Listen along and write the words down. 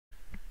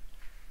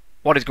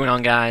What is going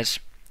on, guys?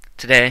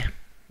 Today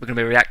we're going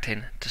to be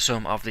reacting to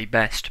some of the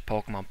best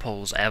Pokemon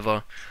pulls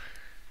ever.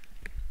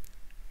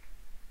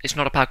 It's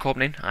not a pack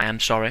opening, I am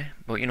sorry,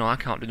 but you know I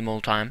can't do them all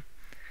the time.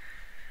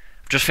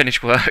 I've just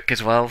finished work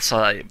as well,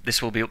 so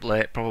this will be up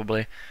late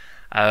probably.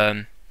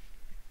 So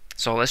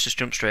let's just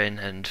jump straight in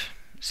and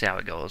see how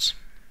it goes.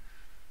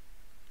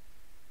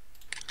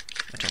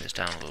 I'll turn this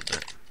down a little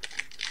bit.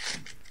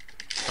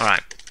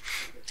 Alright.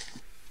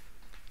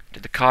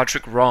 Did the card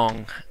trick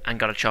wrong and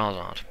got a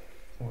Charizard.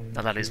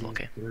 Now that is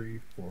lucky. 3,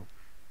 4.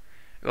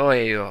 Oh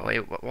wait,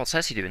 what's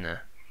Essie doing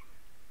there?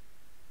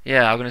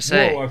 Yeah, I'm gonna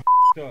say. Whoa, I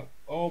f***ed up.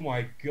 Oh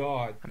my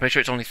god. I'm pretty sure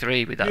it's only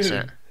 3 with that Dude,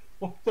 set.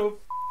 what the f***?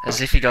 As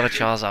if he got a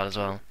Charizard as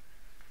well.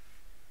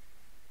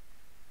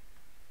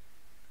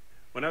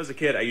 When I was a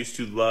kid, I used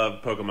to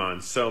love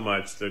Pokemon so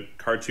much. The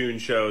cartoon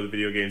show, the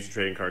video games, the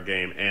trading card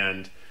game,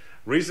 and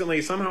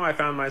recently somehow I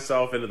found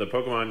myself into the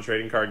Pokemon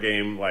trading card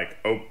game, like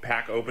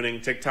pack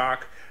opening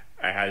TikTok.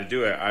 I had to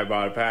do it. I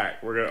bought a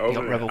pack. We're gonna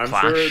open it. Rebel I'm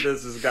Clash. sure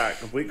this has got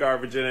complete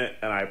garbage in it,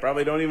 and I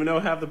probably don't even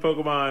know half the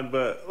Pokemon.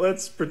 But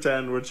let's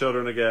pretend we're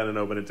children again and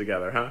open it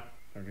together, huh?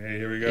 Okay,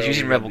 here we go. He's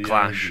using We got Rebel the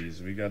Clash.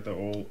 energies. We got the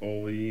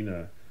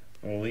Olina.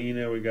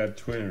 We got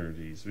Twin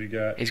Energies. We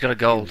got. He's got a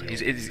gold.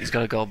 He's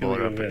got a gold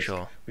border, I'm pretty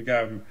sure. We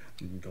got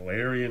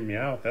Galarian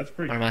Meowth. That's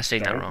pretty. Or am I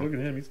saying that dope. wrong? Look at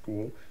him. He's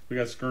cool. We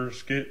got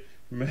Skirskit.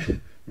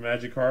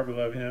 Magikarp. We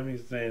love him.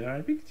 He's saying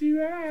hi,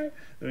 Pikachu. Hi.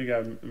 Then we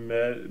got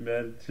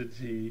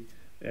Meditite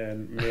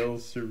and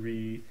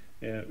Milcery.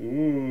 And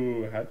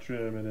ooh,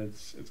 Hatrim, and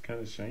it's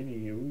kind of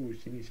shiny. Ooh,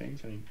 shiny.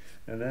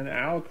 And then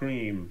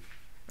Alcream.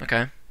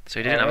 Okay, so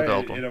he didn't have a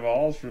gold It one.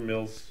 evolves from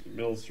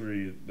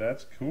Milcery.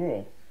 That's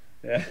cool.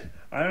 Yeah,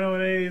 I don't know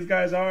what any of these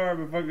guys are,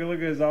 but fucking look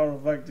at his auto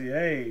reflecting.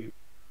 Hey.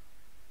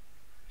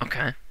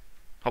 Okay.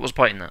 What was the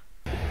point in that?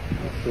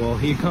 Well,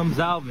 here comes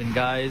Alvin,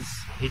 guys.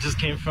 He just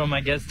came from, I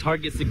guess,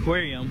 Target's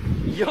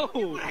aquarium. Yo!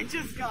 What I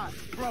just got,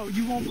 bro,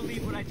 you won't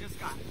believe what I just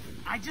got.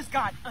 I just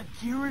got a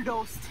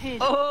Gyarados tin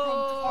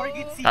Oh! from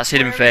Target. That's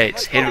Hidden Aquarium. Fates.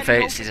 Let's go Hidden ahead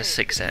and Fates open is a it.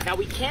 6 set. Now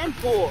we can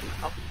pull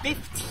a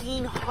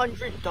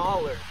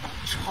 $1,500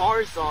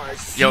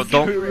 Charizard. Yo,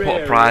 don't Super put a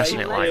rare, price on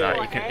right? it like that.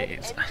 You Let's go can. ahead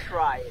It's, and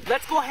try it.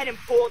 Let's go ahead and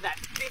pull that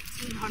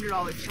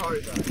 $1,500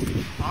 Charizard.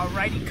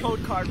 Alrighty,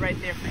 code card right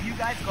there for you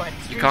guys. Go ahead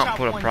and You can't screenshot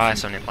put a 1,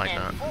 price 2, on it like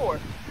and that. 4.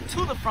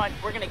 To the front,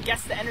 we're gonna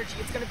guess the energy.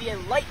 It's gonna be a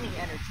lightning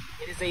energy.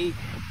 It is a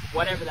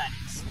whatever that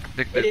is.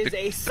 It is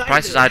a the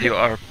prices I do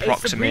are a Sabrina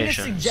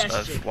approximations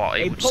suggestion, of what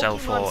a it would sell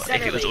Pokemon for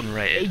if it was Centerlink,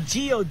 unrated. A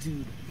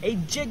Geodude, a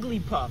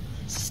Jigglypuff,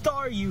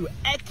 Staryu,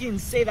 Ekans,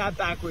 say that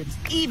backwards,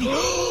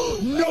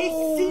 Eevee.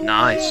 No!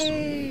 Nice.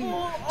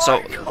 So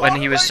when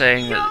he was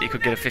saying that he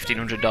could get a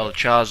 $1,500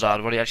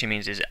 Charizard, what he actually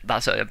means is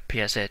that's a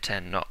PSA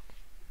 10, not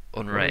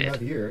unrated.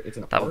 Here, it's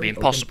an That would be orange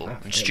impossible open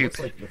pack, and it looks stupid.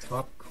 like the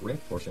top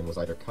crimp portion was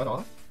either cut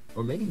off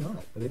or maybe not.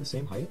 Are they the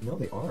same height? No,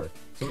 they are.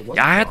 So it wasn't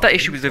Yeah, I had cut that off,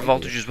 issue with the it was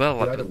voltage slightly. as well. It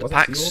Like either the wasn't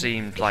packs sealed,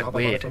 seemed the like shop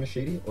I got it weird. from a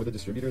shady, or the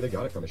distributor they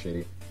got it from a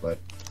shady. But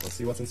let's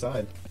see what's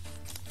inside.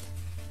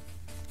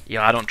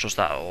 Yeah, I don't trust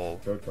that at all.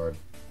 Code card.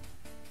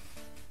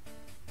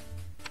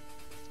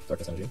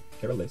 Darkness Energy,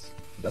 Carolus,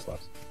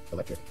 Dusclops,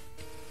 Electric.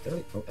 Yeah,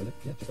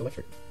 just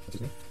Electric. What's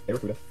his name?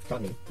 Aracuda,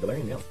 Cottonee,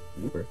 Galarian Meowth,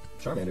 Wooper,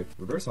 Charmander,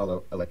 Reverse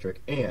Hollow,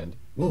 Electric, and...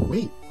 Whoa,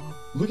 wait!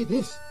 Look at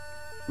this!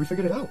 We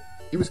figured it out!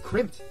 It was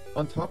crimped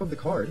on top of the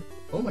card.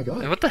 Oh my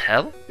god. What the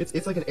hell?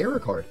 It's like an error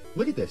card.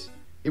 Look at this.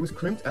 It was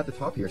crimped at the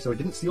top here, so it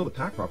didn't seal the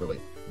pack properly.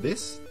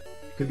 This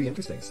could be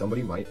interesting.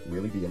 Somebody might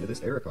really be into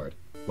this error card.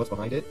 What's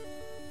behind it?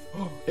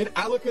 An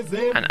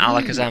Alakazam An V!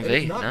 Alakazam And V,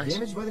 it's not nice.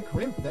 damaged by the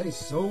crimp. That is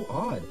so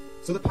odd.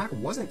 So the pack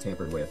wasn't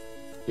tampered with.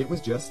 It was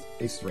just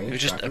a strange It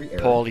was just a factory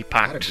error. poorly It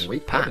had a packed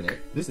great card in pack.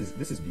 it. This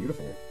is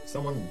beautiful.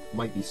 Someone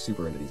might be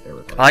super into these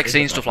error cards. I like There's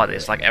seeing a stuff like factory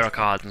this, like error. error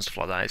cards and stuff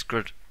like that. It's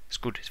good. It's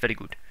good. It's very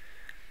good.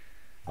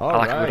 All I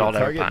like a good right, old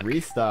error Target pack.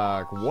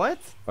 restock. What?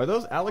 Are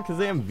those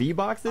Alakazam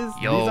V-Boxes?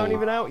 Yo. These aren't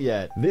even out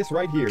yet. This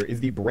right here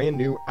is the brand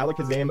new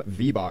Alakazam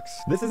V-Box.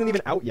 This isn't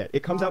even out yet.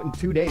 It comes out in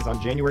 2 days on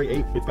January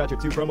 8th. It's got your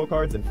 2 promo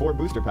cards and 4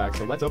 booster packs,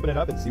 so let's open it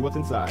up and see what's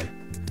inside.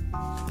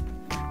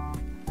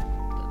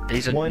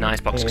 These are One nice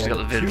boxes because they got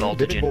the and vivid two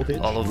voltage in. voltage,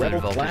 All of the Rebel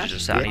vivid voltage Flash,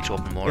 is set. I need to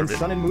open more and of it.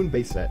 Sun and Moon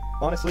base set.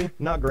 Honestly,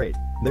 not great.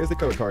 There's the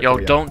code card Yo,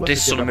 for ya. don't Let's diss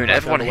just get Sun and Rebel Moon. Flash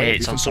Everyone out of the way and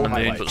hates do on some Sun and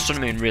full Moon, but highlights. Sun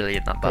and Moon really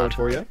ain't that Code bad.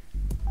 for you.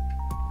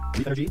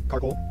 Leaf Energy,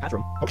 Carkol,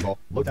 Hatchram, Pokeball,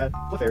 Lotad,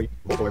 Clefairy,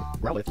 Voltorb,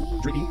 Rowlet,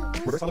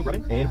 Dreepy, Reverse Hollow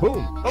Grubbin, and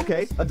boom!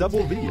 Okay, a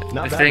double V.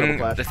 Not bad, Rebel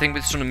Flash. The thing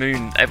with Sun and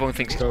Moon, everyone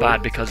thinks it's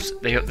bad because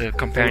they're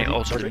comparing it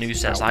also to new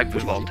sets like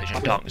Vivid Voltage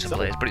and Darkness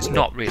Ablaze, but it's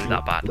not really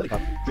that bad.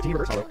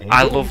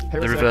 I love the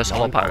reverse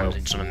hollow patterns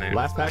in Sun and Moon.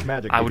 Last pack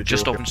magic. I would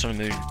just open Sun and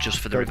Moon just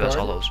for the Code reverse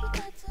card. hollows.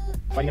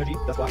 Fighting Energy,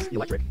 Dusclops,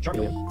 Electric,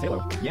 Charmeleon,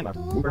 Tailo, Yanma,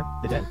 Wooper,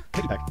 Deden,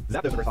 Piggypeck,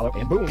 Zapdos Reverse Hollow,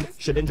 and boom!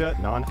 Shedinja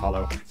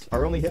non-hollow.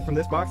 Our only hit from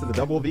this box is a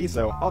double V,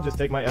 so I'll just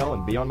take my L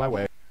and be on my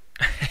way.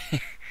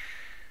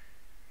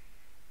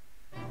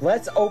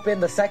 Let's open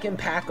the second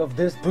pack of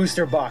this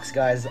booster box,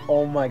 guys.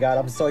 Oh my god,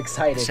 I'm so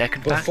excited.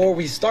 Second pack? Before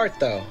we start,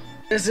 though,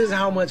 This is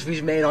how much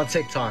we've made on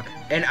TikTok.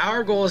 And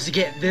our goal is to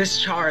get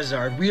this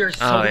Charizard. We are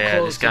so yeah,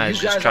 close. this guy's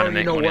you just guys trying to already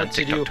make know money on what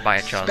to TikTok do. to buy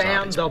a Charizard.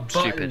 Spam It's the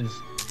stupid. buttons.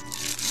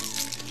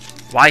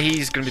 Why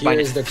he's going to be buying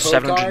it Here's for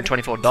the code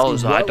 $724, card.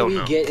 See I what don't we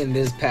know. get in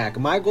this pack.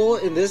 My goal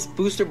in this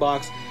booster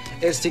box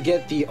is to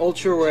get the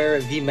ultra rare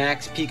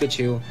VMAX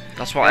Pikachu.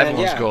 That's what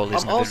everyone's yeah, goal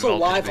is. I'm also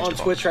live on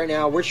Twitch right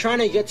now. We're trying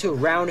to get to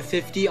round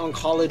 50 on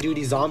Call of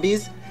Duty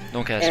Zombies. No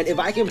one cares. And if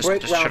I can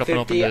break just round shut up and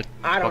open 50,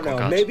 the I don't Pokemon know.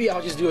 cards. Maybe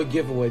I'll just do a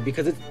giveaway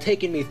because it's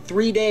taken me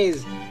 3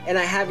 days and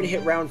I haven't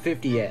hit round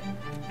 50 yet.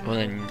 Well,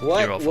 then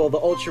What you're off. will the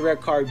ultra rare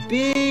card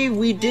be?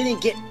 We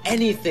didn't get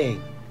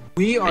anything.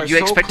 We are You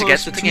so expect to get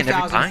close to something in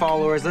every 2,000 pack?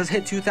 followers. Let's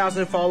hit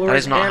 2,000 followers, That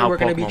is not and how we're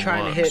going to be Pokemon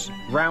trying works. to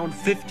hit round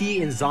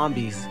 50 in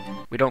zombies.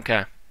 We don't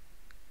care.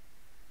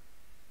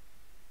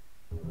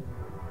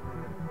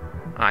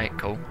 Alright,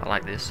 cool. I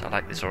like this. I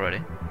like this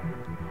already.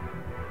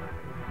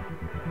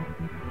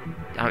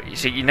 Now, you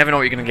see, you never know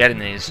what you're going to get in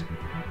these.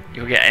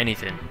 You'll get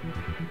anything.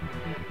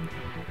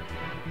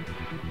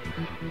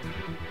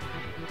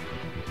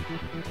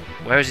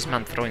 Where is this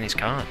man throwing these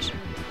cards?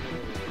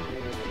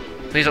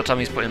 Please don't tell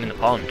me he's putting them in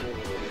the pond.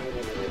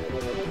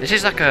 This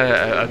is like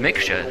a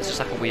mixture. This is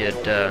like a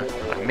weird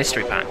like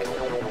mystery pack.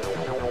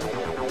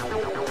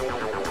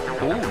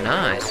 Ooh,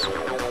 nice.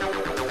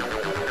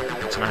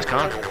 It's a nice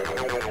card.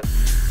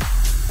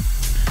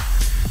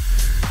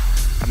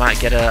 I might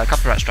get a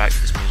copyright strike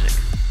for this music.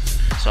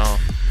 So,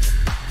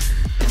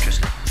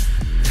 interesting.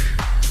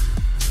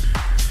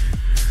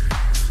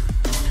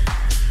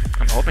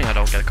 I'm hoping I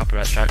don't get a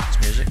copyright strike for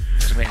this music,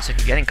 because I'm getting sick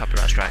of getting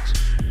copyright strikes.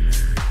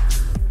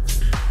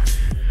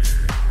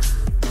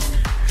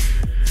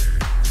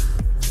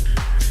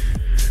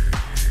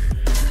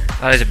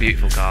 That is a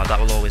beautiful card. That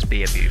will always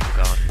be a beautiful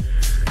card.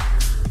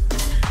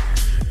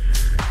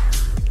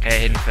 Okay,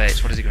 Hidden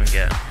Fates. What is he going to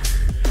get?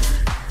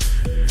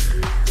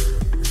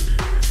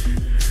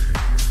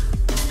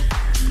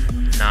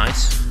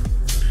 Nice.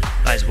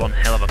 That is one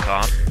hell of a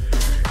card.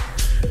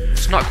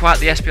 It's not quite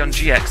the Espeon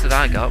GX that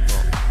I got,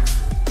 but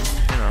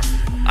you know,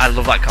 I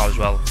love that card as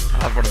well.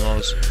 I have one of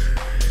those.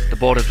 The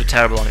borders were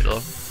terrible on it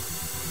though.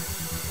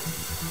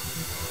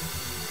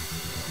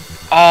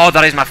 Oh,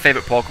 that is my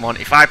favourite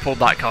Pokemon. If I pulled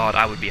that card,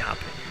 I would be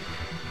happy.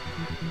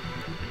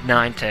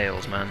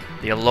 Ninetales, man.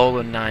 The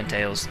Alolan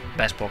Ninetales,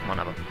 best Pokemon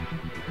ever.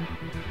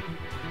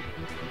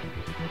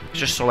 It's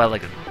just so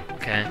elegant,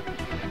 okay?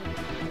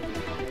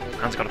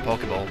 Man's got a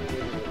Pokeball.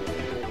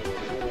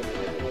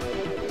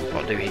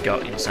 What do he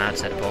got inside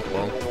said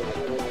Pokeball?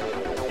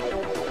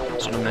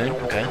 Sun and Moon,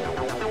 okay.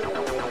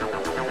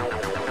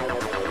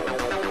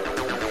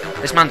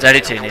 This man's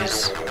editing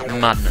is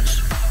madness.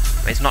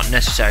 I mean, it's not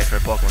necessary for a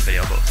Pokemon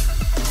video, but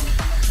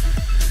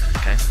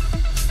okay.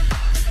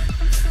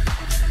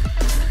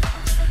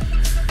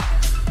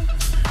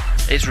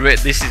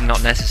 This is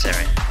not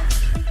necessary.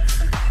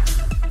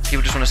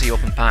 People just want to see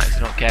open packs. They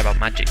don't care about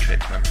magic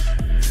tricks, man.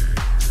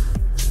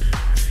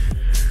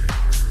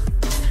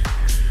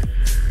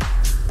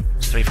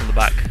 It's 3 from the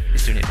back.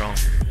 He's doing it wrong.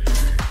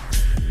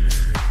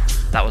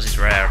 That was his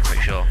rare, I'm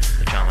pretty sure.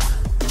 The Charmander.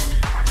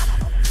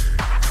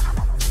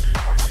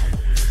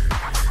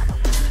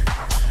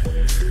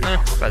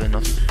 Better than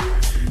nothing.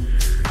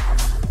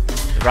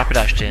 The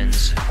Rapidash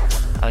tins.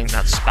 I think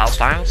that's Spell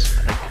Styles,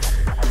 I think.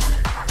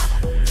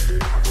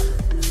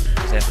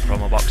 Because they have the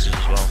promo boxes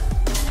as well.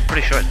 I'm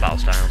pretty sure it's Battle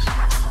Styles.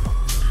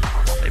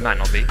 But it might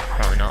not be.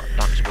 Probably not.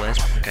 Darkness Blaze.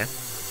 Okay.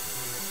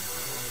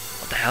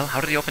 What the hell?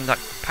 How did he open that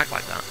pack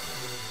like that?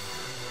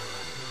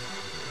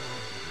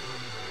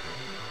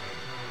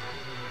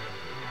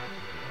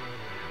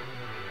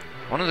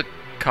 One of the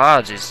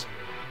cards is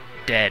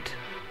dead.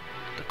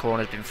 The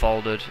corner's been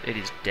folded. It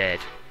is dead.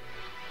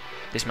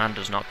 This man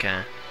does not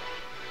care.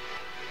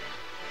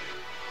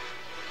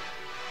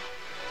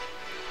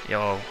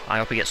 Yo, I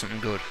hope he gets something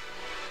good.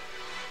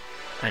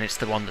 And it's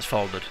the one that's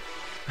folded.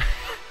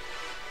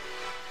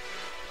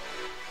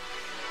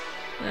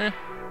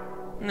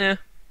 Yeah.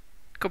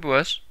 Could be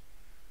worse.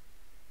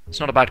 It's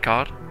not a bad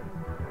card.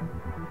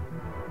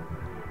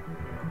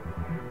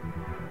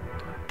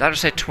 Did I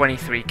just say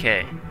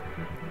 23k?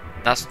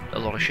 That's a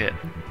lot of shit.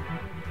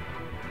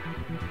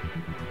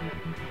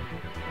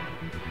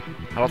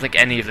 I don't think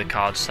any of the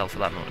cards sell for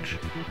that much.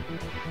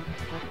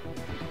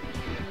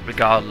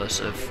 Regardless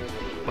of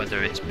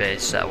whether it's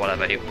base set or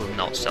whatever, it will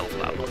not sell for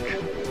that much.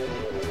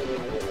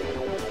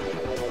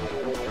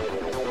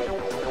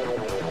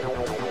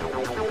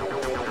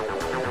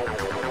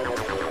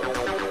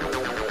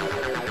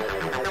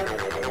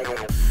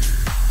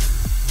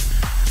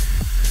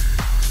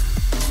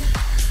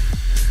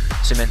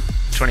 So you meant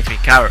 23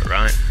 carat,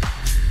 right?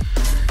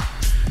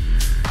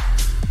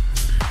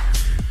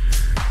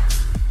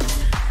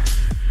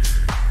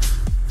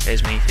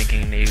 Here's me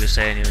thinking he was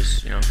saying he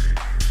was, you know,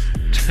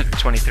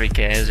 23k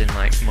as in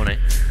like money.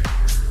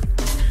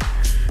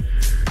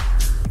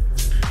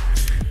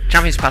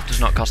 Champions Path does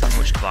not cost that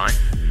much to buy.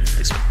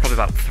 It's probably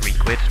about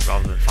 £3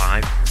 rather than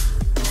 5.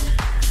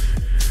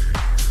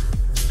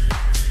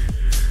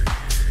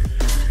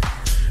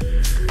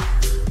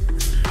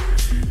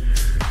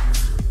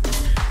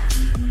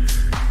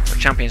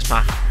 Champions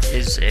map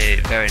is a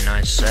very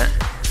nice set.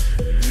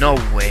 No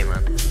way,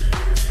 man.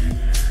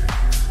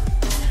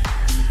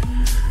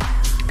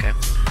 Okay.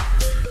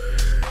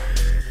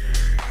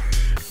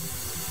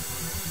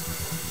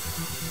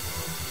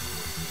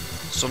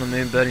 Sun and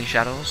Moon Burning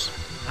Shadows.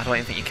 I don't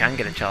even think you can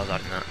get a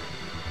Charizard in that.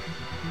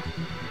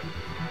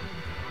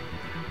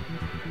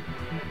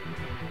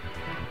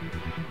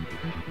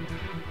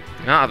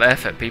 The amount of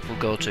effort people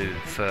go to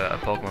for a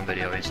Pokemon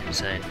video is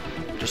insane.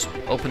 Just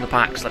open the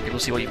packs, let people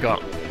see what you've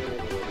got.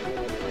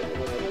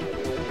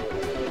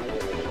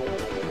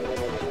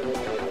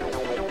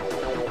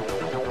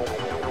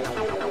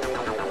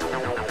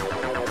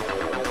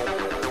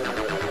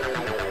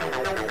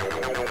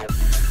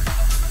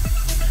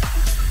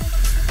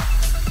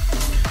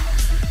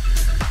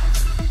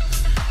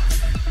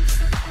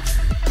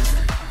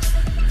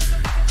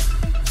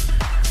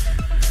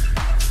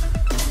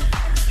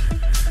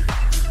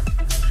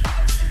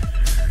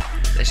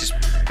 This is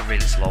a really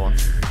slow one.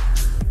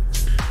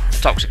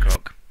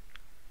 Toxicroak.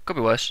 Could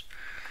be worse.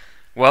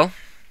 Well,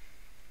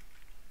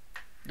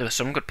 there were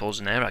some good pulls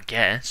in there, I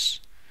guess.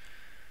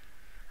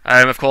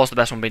 Of course, the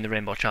best one being the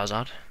Rainbow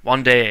Charizard.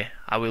 One day,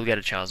 I will get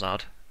a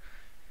Charizard.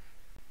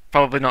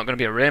 Probably not going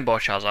to be a Rainbow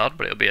Charizard,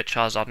 but it'll be a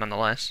Charizard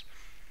nonetheless.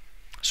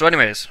 So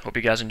anyways, hope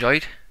you guys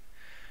enjoyed.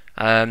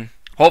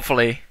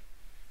 Hopefully,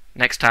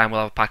 next time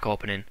we'll have a pack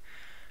opening.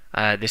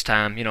 This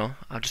time, you know,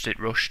 I'll just do it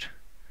rushed.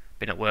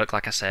 Been at work,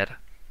 like I said.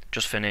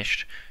 Just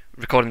finished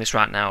recording this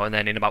right now, and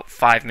then in about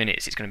 5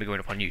 minutes it's going to be going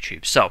up on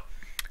YouTube. So,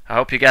 I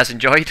hope you guys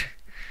enjoyed.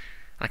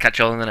 I'll catch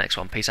you all in the next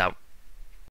one. Peace out.